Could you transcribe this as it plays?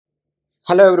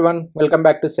Hello everyone, welcome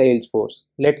back to Salesforce.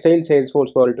 Let's sail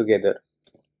Salesforce world together.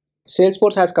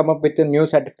 Salesforce has come up with a new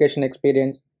certification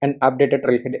experience and updated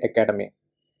Trailhead Academy.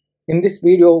 In this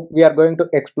video, we are going to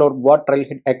explore what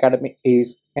Trailhead Academy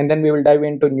is, and then we will dive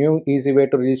into new easy way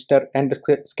to register and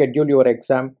schedule your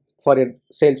exam for your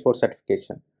Salesforce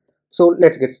certification. So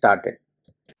let's get started.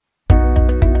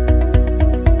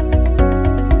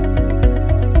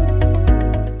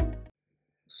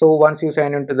 So once you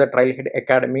sign into the Trailhead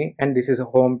Academy, and this is a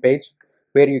home page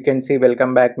where you can see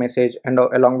welcome back message and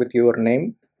along with your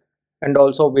name and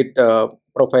also with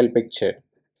profile picture.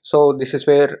 So this is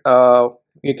where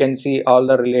you can see all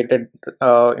the related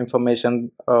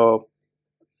information for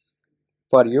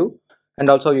you, and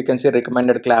also you can see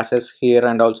recommended classes here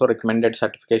and also recommended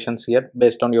certifications here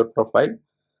based on your profile.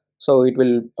 So it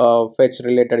will fetch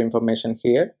related information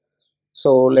here.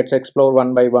 So let's explore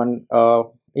one by one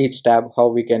each tab, how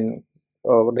we can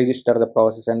register the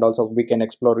process, and also we can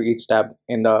explore each tab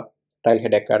in the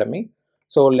Trailhead Academy.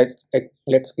 So let's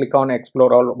click on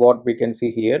explore all what we can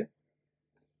see here.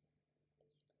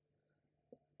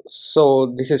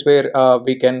 So this is where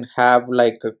we can have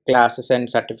like classes and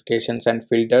certifications and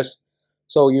filters.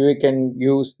 So you can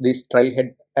use this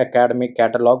Trailhead Academy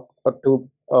catalog to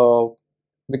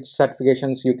which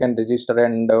certifications you can register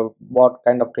and what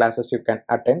kind of classes you can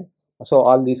attend. So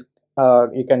all these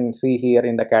you can see here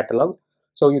in the catalog.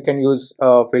 So you can use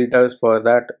filters for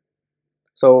that.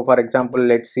 So for example,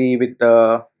 let's see with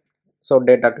the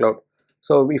data cloud.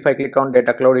 So if I click on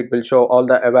data cloud, it will show all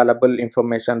the available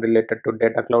information related to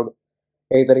data cloud,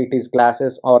 either it is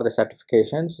classes or the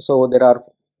certifications. So there are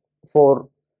four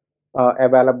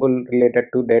available related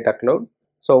to data cloud.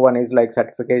 So one is like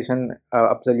certification,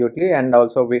 absolutely, and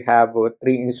also we have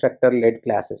three instructor led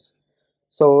classes.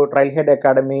 So Trailhead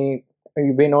Academy,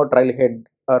 we know Trailhead,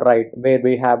 right, where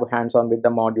we have hands-on with the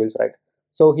modules, right?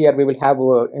 So here we will have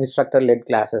instructor led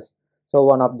classes. So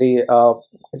one of the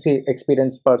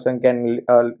experienced person can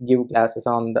give classes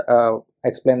on the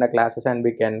explain the classes, and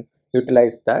we can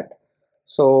utilize that.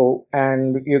 So,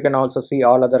 and you can also see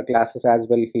all other classes as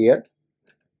well here.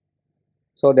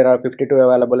 So there are 52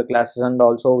 available classes and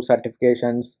also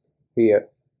certifications here.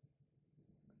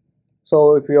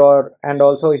 So if you are, and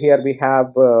also here we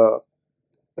have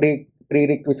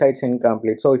prerequisites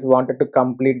incomplete. So if you wanted to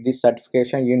complete this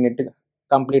certification, you need to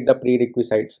complete the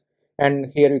prerequisites. And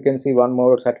here you can see one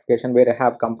more certification where I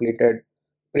have completed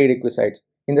prerequisites.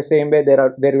 In the same way,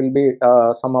 there will be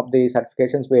some of the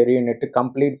certifications where you need to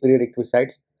complete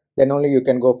prerequisites. Then only you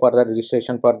can go for the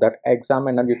registration for that exam,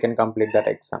 and then you can complete that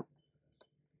exam.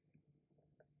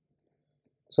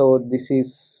 So this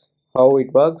is how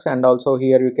it works. And also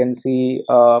here you can see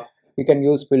you can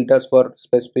use filters for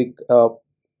specific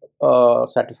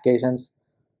certifications.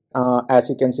 As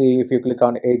you can see, if you click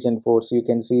on Agentforce, you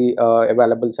can see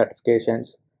available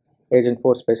certifications.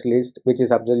 Agentforce Specialist, which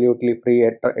is absolutely free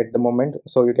at the moment,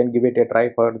 so you can give it a try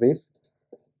for this.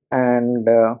 And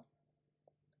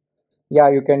yeah,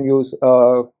 you can use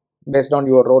based on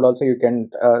your role also, you can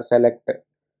select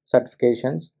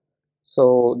certifications.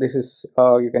 So this is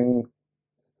you can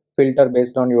filter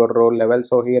based on your role level.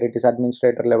 So here it is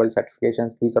administrator level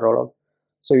certifications, these are all,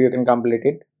 so you can complete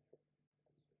it.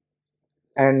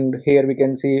 And here we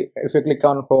can see, if you click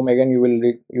on home again, you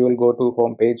will go to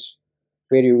home page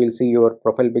where you will see your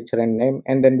profile picture and name,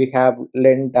 and then we have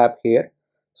Learn tab here.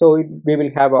 So we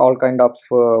will have all kind of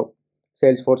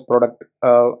Salesforce product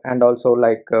and also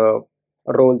like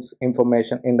roles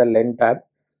information in the Learn tab,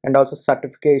 and also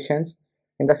certifications.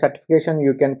 In the certification,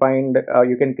 you can find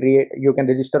you can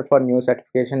register for new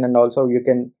certification, and also you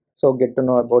can get to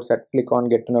know about click on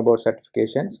get to know about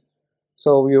certifications.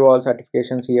 So view all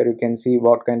certifications. Here you can see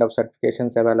what kind of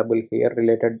certifications available here,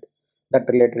 related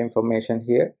information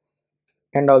here,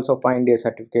 and also find a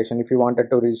certification. If you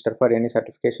wanted to register for any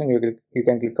certification, you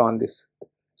can click on this.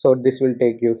 So this will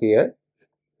take you here.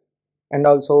 And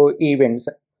also events.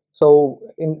 So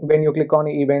when you click on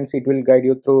events, it will guide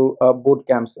you through boot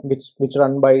camps which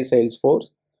run by Salesforce,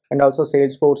 and also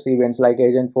Salesforce events like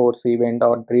Agentforce event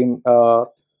or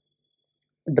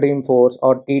Dreamforce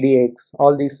or TDX.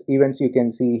 All these events you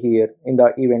can see here in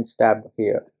the events tab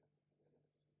here.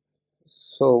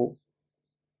 So,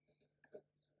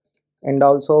 and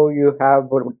also you have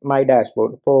my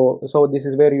dashboard. So this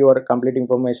is where your complete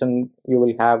information you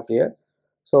will have here.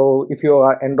 So if you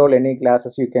are enroll any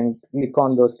classes, you can click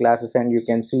on those classes and you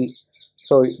can see,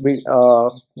 so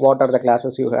what are the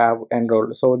classes you have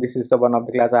enrolled. So this is the one of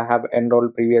the class I have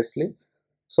enrolled previously.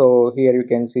 So here you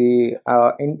can see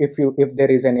if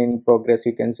there is any in progress,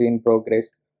 you can see in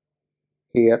progress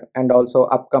here, and also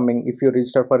upcoming. If you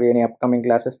register for any upcoming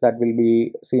classes, that will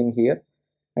be seen here.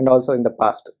 and also in the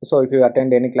past. So if you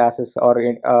attend any classes or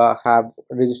have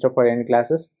registered for any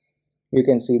classes, you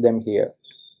can see them here.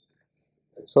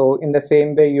 So in the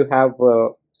same way, you have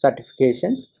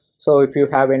certifications. So if you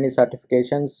have any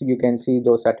certifications, you can see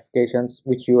those certifications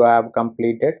which you have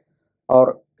completed,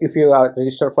 or if you are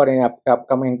registered for any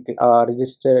upcoming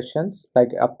registrations, like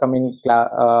upcoming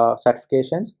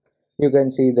certifications, you can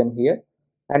see them here.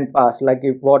 And past, like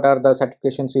if what are the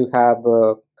certifications you have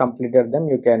completed them,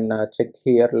 you can check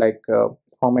here, like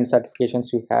how many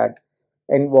certifications you had,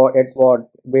 and what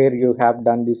where you have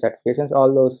done these certifications.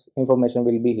 All those information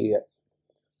will be here.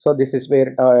 So this is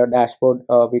where dashboard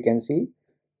we can see.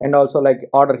 And also like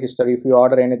order history, if you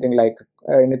order anything, like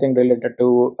anything related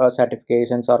to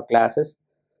certifications or classes,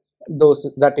 those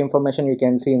that information you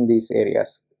can see in these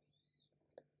areas.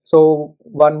 So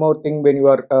one more thing, when you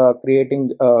are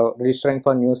creating registering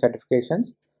for new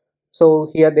certifications, so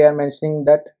here they are mentioning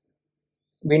that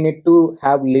we need to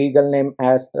have legal name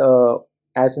as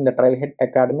in the Trailhead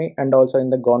Academy and also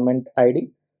in the government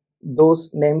ID.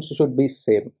 Those names should be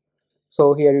same.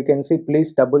 So here you can see,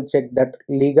 please double check that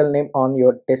legal name on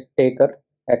your test taker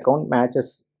account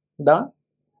matches the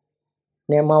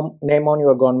name on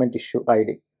your government issue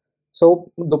ID.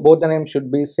 So both the names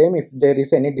should be same. If there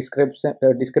is any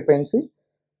discrepancy,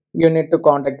 you need to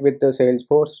contact with the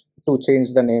Salesforce to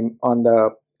change the name on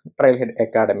the Trailhead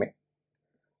Academy.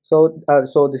 So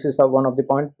this is one of the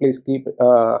point. Please keep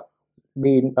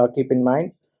in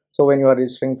mind. So when you are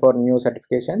registering for new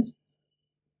certifications,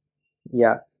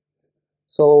 yeah.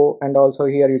 So and also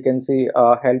here you can see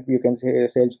help, you can see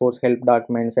Salesforce help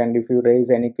documents, and if you raise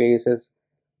any cases,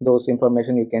 those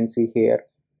information you can see here.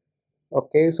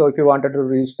 Okay, so if you wanted to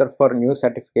register for new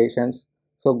certifications,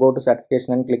 so go to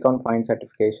certification and click on find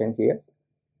certification here.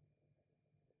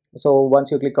 So once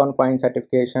you click on find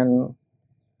certification,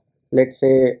 let's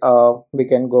say we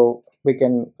can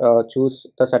choose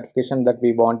the certification that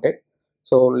we wanted.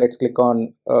 So let's click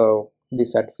on the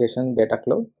certification data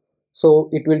cloud. So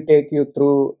it will take you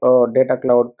through data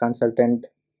cloud consultant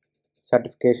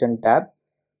certification tab.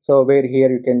 So where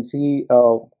here you can see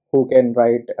who can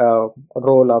write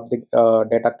role of the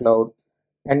data cloud,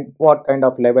 and what kind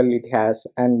of level it has,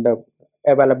 and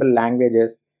available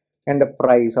languages, and the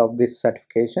price of this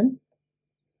certification.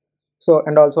 So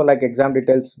and also like exam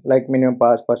details, like minimum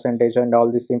pass percentage and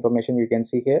all this information you can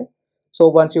see here. So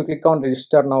once you click on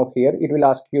register now, here it will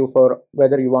ask you for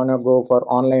whether you want to go for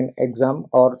online exam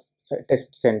or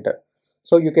test center.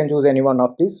 So you can choose any one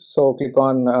of these. So click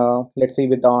on let's see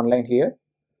with the online here.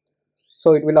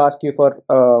 So it will ask you for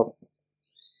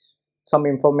some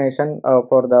information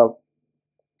for the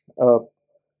uh,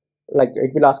 like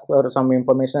it will ask for some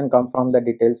information, come from the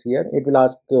details here. It will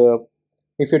ask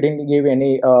if you didn't give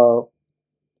any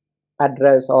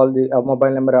address, all the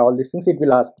mobile number, all these things, it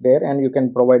will ask there, and you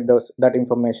can provide that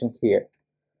information here,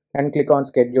 and click on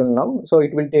schedule now. So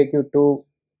it will take you to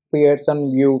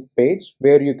PearsonVUE page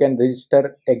where you can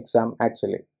register exam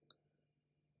actually.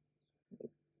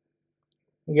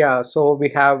 Yeah, so we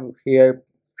have here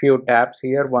few tabs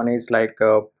here. One is like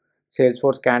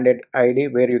Salesforce candidate ID,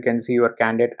 where you can see your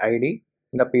candidate ID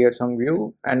in the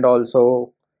PearsonVUE, and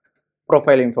also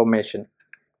profile information.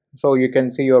 So you can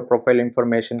see your profile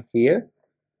information here.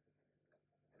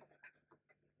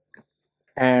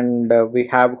 And we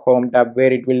have home tab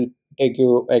where it will take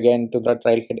you again to the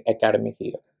Trailhead Academy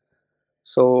here.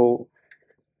 So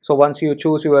once you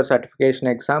choose your certification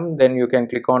exam, then you can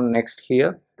click on next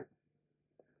here,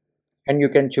 and you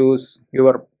can choose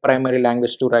your primary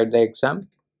language to write the exam.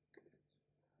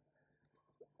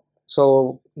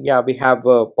 So yeah, we have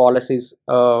policies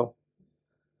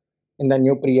in the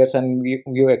new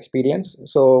PearsonVUE experience.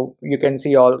 So you can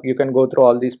see all, you can go through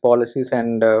all these policies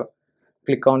and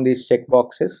click on these check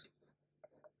boxes.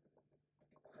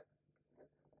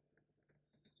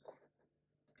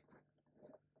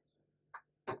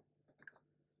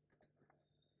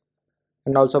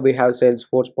 And also we have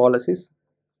Salesforce policies.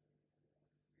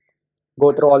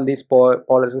 Go through all these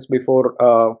policies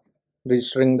before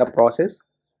registering the process,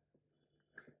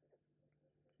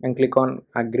 and click on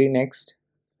agree next.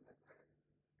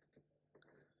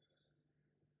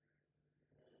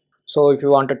 So if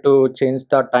you wanted to change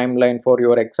the timeline for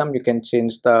your exam, you can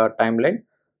change the timeline.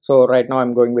 So right now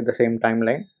I'm going with the same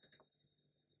timeline.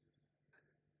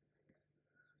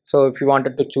 So if you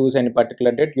wanted to choose any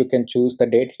particular date, you can choose the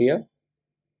date here.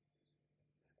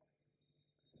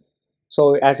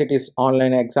 So as it is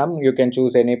online exam, you can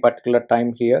choose any particular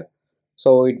time here.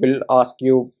 So it will ask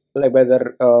you like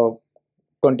whether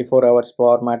 24 hours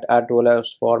format or 12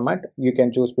 hours format. You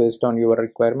can choose based on your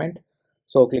requirement.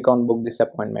 So click on book this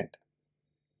appointment.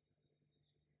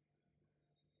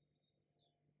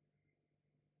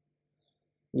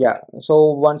 Yeah, so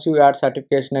once you add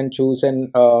certification and choose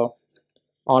an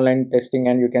online testing,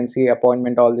 and you can see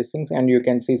appointment, all these things, and you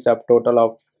can see subtotal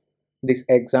of this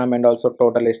exam and also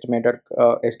total estimated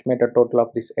total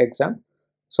of this exam.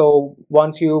 So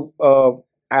once you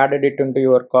added it into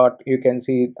your cart, you can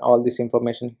see all this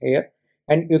information here,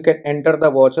 and you can enter the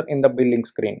voucher in the billing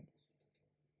screen.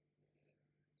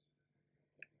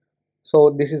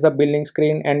 So this is the billing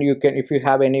screen, and you can, if you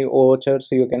have any vouchers,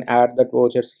 you can add that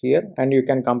vouchers here, and you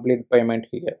can complete payment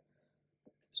here.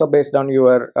 So based on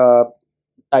your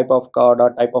type of card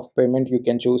or type of payment, you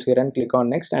can choose here and click on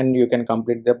next, and you can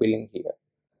complete the billing here.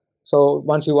 So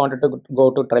once you wanted to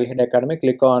go to Trailhead Academy,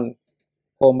 click on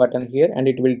home button here, and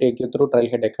it will take you through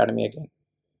Trailhead Academy again.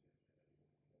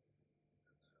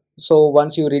 So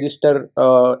once you register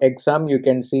exam, you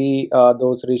can see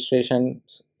those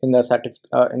registrations in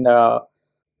the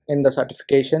in the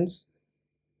certifications.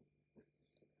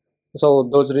 So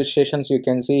those registrations you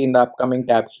can see in the upcoming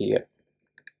tab here.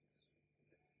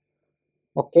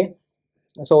 Okay,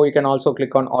 so you can also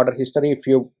click on order history. If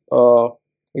you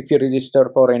register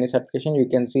for any certification, you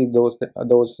can see those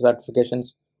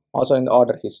certifications also in the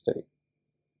order history.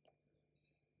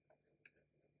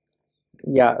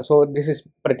 Yeah, so this is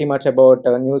pretty much about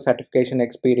new certification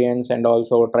experience and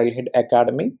also Trailhead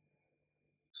Academy.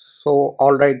 So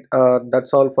all right,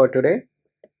 that's all for today.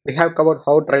 We have covered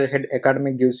how Trailhead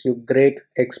Academy gives you great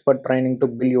expert training to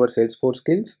build your Salesforce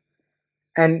skills,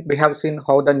 and we have seen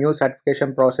how the new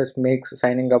certification process makes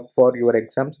signing up for your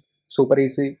exams super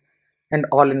easy and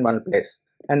all in one place.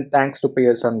 And thanks to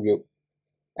PearsonVUE.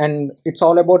 And it's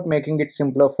all about making it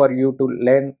simpler for you to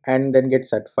learn and then get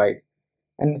certified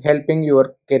and helping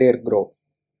your career grow.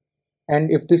 And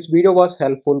if this video was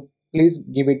helpful, please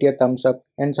give it a thumbs up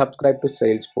and subscribe to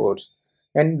Salesforce.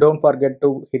 And don't forget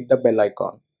to hit the bell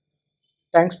icon.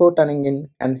 Thanks for tuning in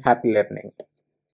and happy learning.